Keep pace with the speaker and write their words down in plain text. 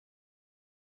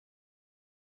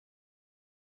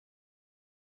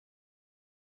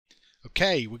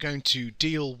Okay, we're going to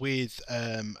deal with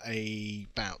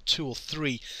about 2 or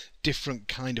 3 different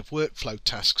kind of workflow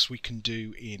tasks we can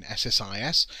do in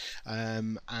SSIS,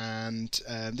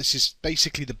 this is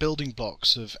basically the building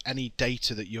blocks of any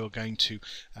data that you're going to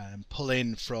pull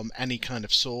in from any kind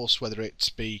of source, whether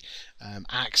it be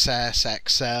Access,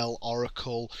 Excel,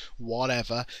 Oracle,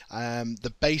 whatever.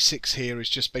 The basics here is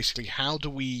just basically how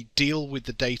do we deal with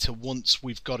the data once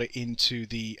we've got it into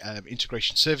the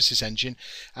integration services engine,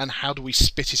 and how do we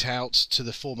spit it out to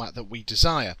the format that we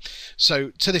desire. So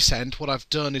to this end, what I've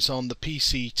done is on the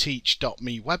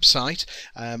pcteach.me website,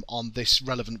 on this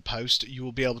relevant post, you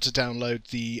will be able to download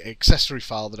the accessory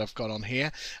file that I've got on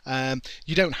here.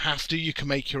 You don't have to, you can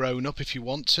make your own up if you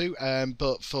want to,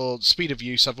 but for speed of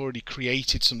use I've already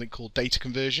created something called data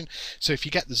conversion. So if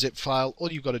you get the zip file, all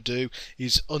you've got to do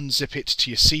is unzip it to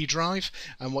your C drive,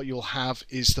 and what you'll have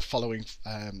is the following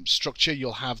structure.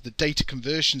 You'll have the data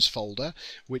conversions folder,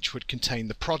 which would contain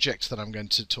the project that I'm going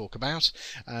to talk about,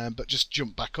 but just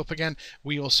jump back up again.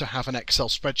 We also have an Excel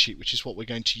spreadsheet, which is what we're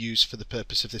going to use for the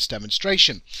purpose of this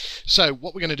demonstration. So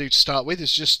what we're going to do to start with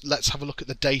is just let's have a look at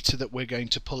the data that we're going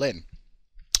to pull in.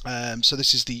 So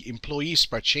this is the employee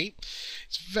spreadsheet.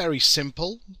 It's very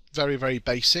simple, very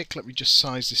basic. Let me just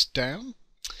size this down.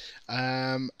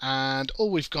 And all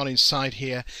we've got inside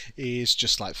here is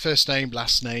just like first name,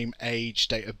 last name, age,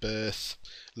 date of birth,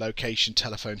 location,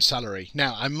 telephone, salary.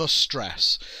 Now I must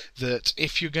stress that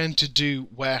if you're going to do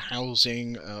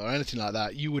warehousing or anything like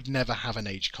that, you would never have an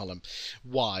age column.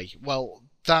 Why? Well,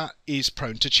 that is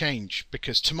prone to change,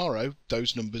 because tomorrow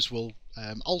those numbers will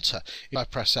alter if I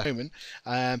press a moment,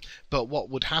 but what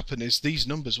would happen is these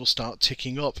numbers will start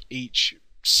ticking up each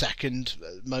second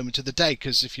moment of the day,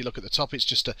 because if you look at the top, it's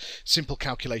just a simple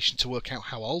calculation to work out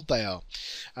how old they are.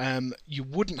 You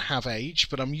wouldn't have age,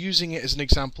 but I'm using it as an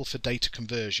example for data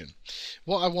conversion.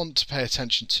 What I want to pay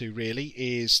attention to really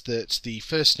is that the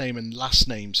first name and last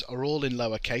names are all in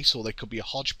lowercase, or they could be a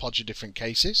hodgepodge of different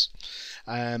cases.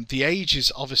 The age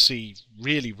is obviously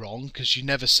really wrong, because you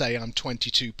never say I'm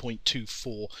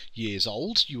 22.24 years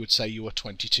old. You would say you are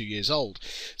 22 years old.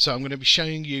 So I'm going to be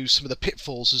showing you some of the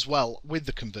pitfalls as well with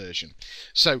the conversion.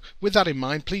 So with that in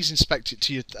mind, please inspect it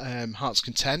to your heart's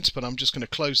content, but I'm just going to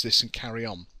close this and carry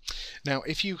on. Now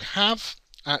if you have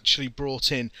actually brought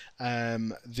in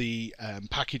the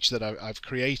package that I've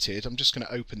created, I'm just going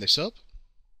to open this up.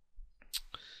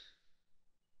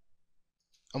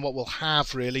 And what we'll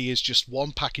have really is just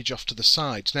one package off to the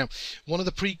side. Now, one of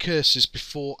the precursors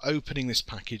before opening this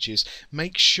package is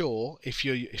make sure, if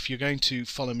you're going to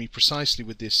follow me precisely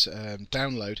with this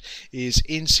download, is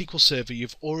in SQL Server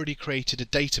you've already created a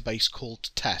database called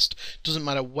test. Doesn't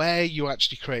matter where you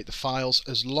actually create the files,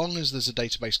 as long as there's a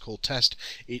database called test,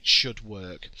 it should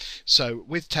work. So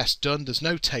with test done, there's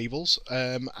no tables,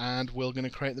 and we're going to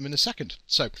create them in a second.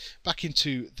 So back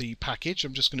into the package,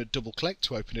 I'm just going to double click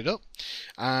to open it up.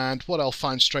 And what I'll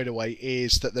find straight away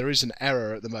is that there is an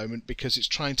error at the moment, because it's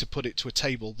trying to put it to a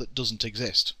table that doesn't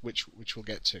exist, which we'll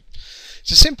get to.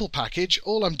 It's a simple package.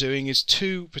 All I'm doing is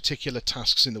 2 particular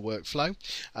tasks in the workflow.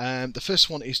 The first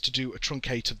one is to do a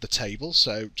truncate of the table,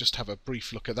 so just have a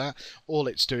brief look at that. All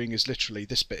it's doing is literally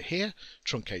this bit here,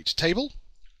 truncate table.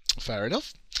 Fair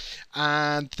enough.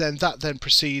 And then that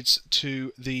proceeds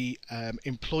to the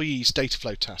employees data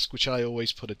flow task, which I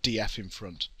always put a DF in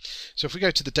front. So if we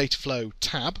go to the data flow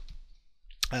tab,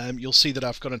 you'll see that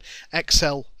I've got an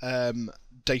Excel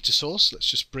data source. Let's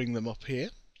just bring them up here.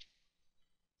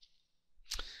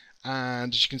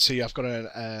 And as you can see, I've got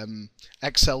an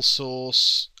Excel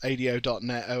source,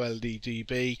 ADO.NET,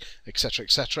 OLDDB,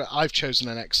 etc. I've chosen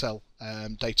an Excel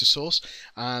data source,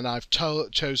 and I've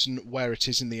chosen where it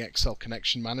is in the Excel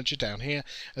connection manager down here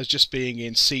as just being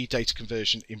in C data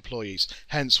conversion employees.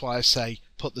 Hence why I say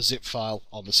put the zip file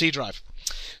on the C drive.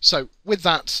 So with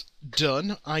that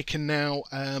done, I can now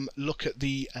look at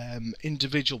the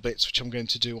individual bits which I'm going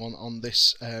to do on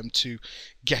this to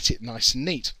get it nice and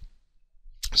neat.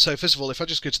 So first of all, if I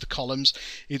just go to the columns,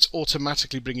 it's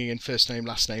automatically bringing in first name,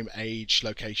 last name, age,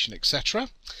 location, etc.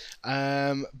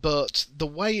 But the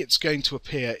way it's going to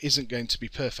appear isn't going to be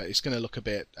perfect. It's going to look a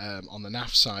bit on the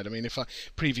naff side. I mean, if I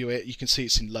preview it, you can see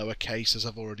it's in lowercase, as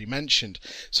I've already mentioned.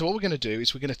 So what we're going to do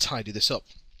is we're going to tidy this up.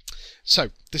 So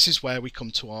this is where we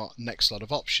come to our next lot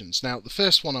of options. Now the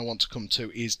first one I want to come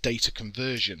to is data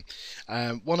conversion.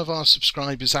 One of our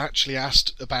subscribers actually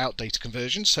asked about data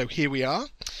conversion, so here we are.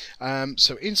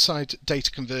 So inside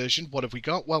data conversion, what have we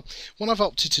got? Well, what I've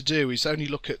opted to do is only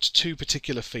look at two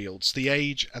particular fields, the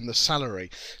age and the salary.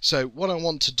 So what I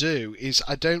want to do is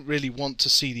I don't really want to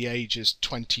see the age as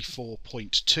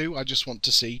 24.2, I just want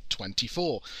to see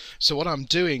 24. So what I'm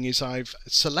doing is I've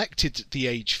selected the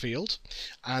age field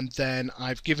and then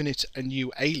I've given it a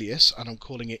new alias and I'm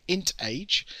calling it int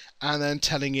age, and then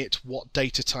telling it what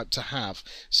data type to have.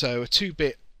 So a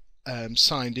 2-bit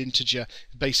signed integer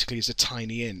basically is a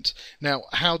tiny int. Now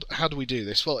how do we do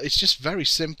this? Well, it's just very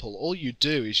simple. All you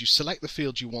do is you select the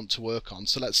field you want to work on,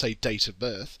 so let's say date of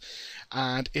birth,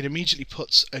 and it immediately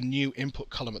puts a new input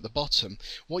column at the bottom.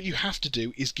 What you have to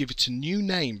do is give it a new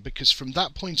name, because from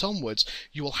that point onwards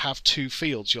you will have two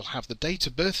fields. You'll have the date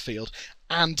of birth field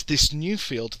and this new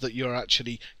field that you're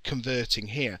actually converting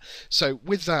here. So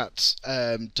with that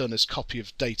done as copy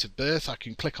of date of birth, I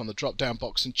can click on the drop down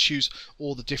box and choose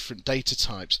all the different data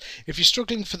types. If you're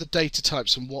struggling for the data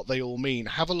types and what they all mean,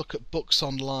 have a look at books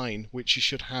online, which you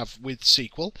should have with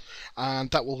SQL, and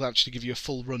that will actually give you a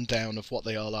full rundown of what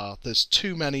they all are. There's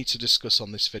too many to discuss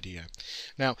on this video.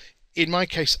 Now in my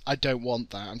case I don't want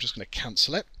that. I'm just going to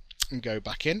cancel it and go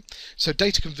back in. So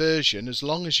data conversion, as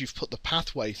long as you've put the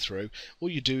pathway through, all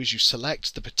you do is you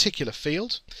select the particular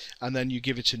field and then you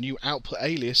give it a new output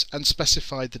alias and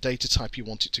specify the data type you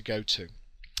want it to go to.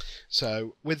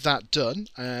 So with that done,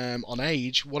 on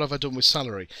age, what have I done with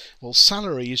salary? Well,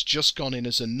 salary has just gone in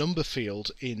as a number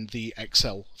field in the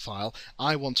Excel file.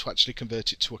 I want to actually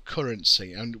convert it to a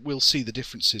currency, and we'll see the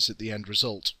differences at the end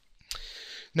result.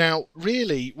 Now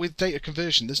really with data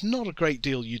conversion there's not a great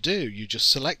deal you do. You just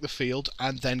select the field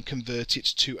and then convert it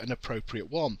to an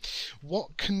appropriate one.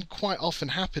 What can quite often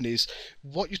happen is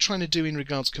what you're trying to do in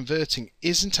regards to converting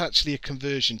isn't actually a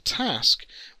conversion task.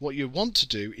 What you want to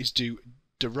do is do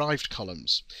derived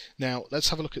columns. Now let's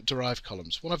have a look at derived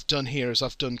columns. What I've done here is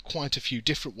I've done quite a few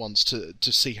different ones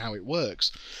to see how it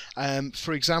works.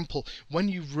 For example, when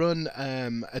you run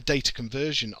a data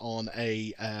conversion on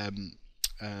a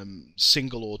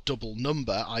single or double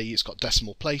number, i.e. it's got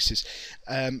decimal places,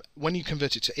 when you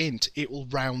convert it to int it will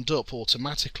round up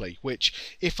automatically,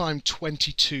 which if I'm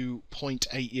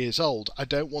 22.8 years old I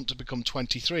don't want to become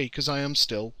 23 because I am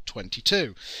still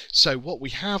 22. So what we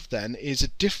have then is a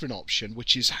different option,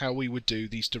 which is how we would do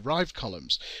these derived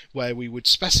columns, where we would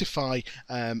specify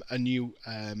a new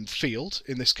field.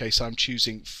 In this case I'm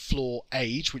choosing floor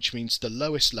age, which means the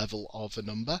lowest level of a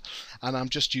number, and I'm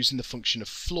just using the function of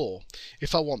floor.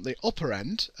 If I want the upper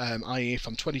end, i.e. if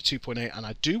I'm 22.8 and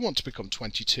I do want to become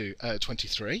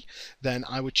 23, then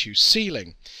I would choose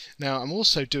ceiling. Now I'm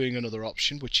also doing another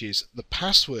option, which is the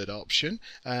password option,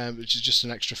 which is just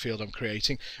an extra field I'm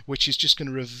creating, which is just going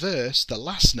to reverse the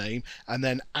last name and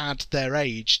then add their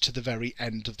age to the very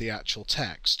end of the actual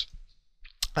text.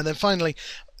 And then finally,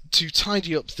 to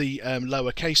tidy up the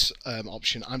lowercase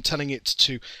option, I'm telling it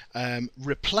to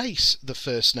replace the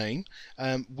first name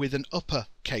with an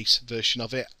uppercase version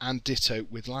of it, and ditto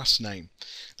with last name.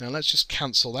 Now let's just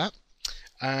cancel that.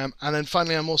 And then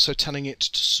finally I'm also telling it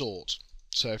to sort.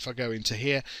 So if I go into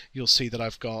here, you'll see that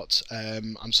I've got,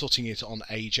 I'm sorting it on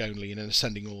age only in an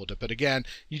ascending order. But again,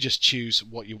 you just choose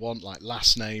what you want, like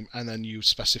last name, and then you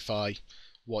specify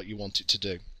what you want it to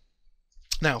do.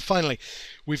 Now finally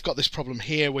we've got this problem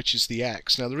here, which is the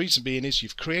X. Now the reason being is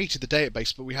you've created the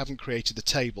database but we haven't created the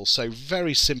table, so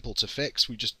very simple to fix.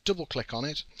 We just double click on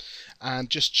it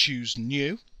and just choose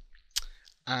new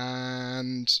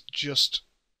and just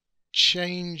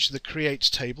change the create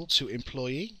table to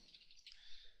employee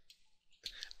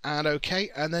and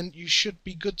OK, and then you should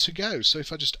be good to go. So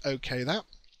if I just OK that,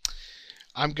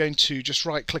 I'm going to just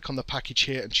right click on the package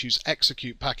here and choose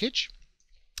execute package,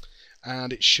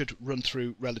 and it should run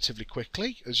through relatively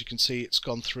quickly. As you can see, it's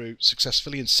gone through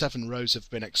successfully and 7 rows have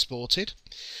been exported.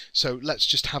 So let's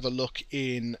just have a look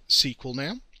in SQL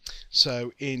now.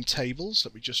 So in tables,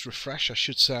 let me just refresh, I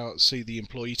should see the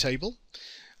employee table.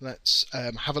 Let's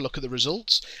have a look at the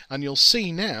results, and you'll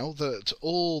see now that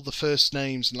all the first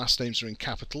names and last names are in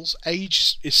capitals.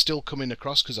 Age is still coming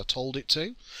across because I told it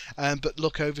to, but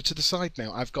look over to the side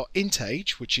now. I've got int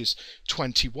age, which is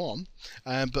 21,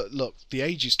 but look, the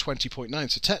age is 20.9,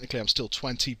 so technically I'm still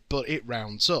 20, but it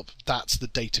rounds up. That's the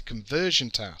data conversion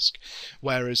task.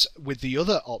 Whereas with the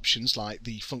other options, like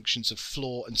the functions of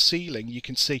floor and ceiling, you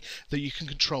can see that you can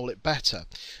control it better.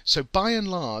 So by and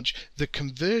large, the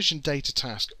conversion data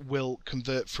task will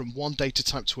convert from one data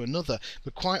type to another,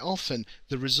 but quite often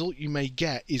the result you may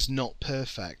get is not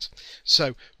perfect.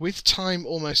 So with time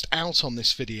almost out on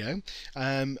this video,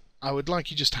 I would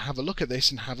like you just to have a look at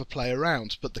this and have a play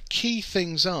around, but the key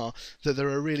things are that there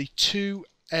are really two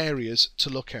areas to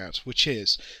look at, which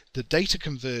is the data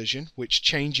conversion, which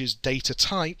changes data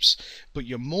types, but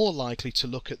you're more likely to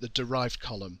look at the derived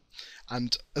column.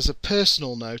 And as a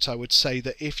personal note, I would say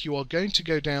that if you are going to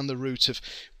go down the route of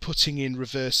putting in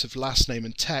reverse of last name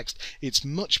and text, it's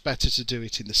much better to do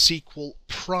it in the SQL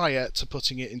prior to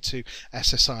putting it into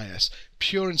SSIS,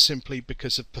 pure and simply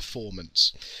because of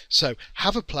performance. So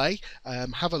have a play,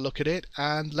 have a look at it,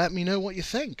 and let me know what you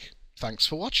think. Thanks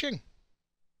for watching.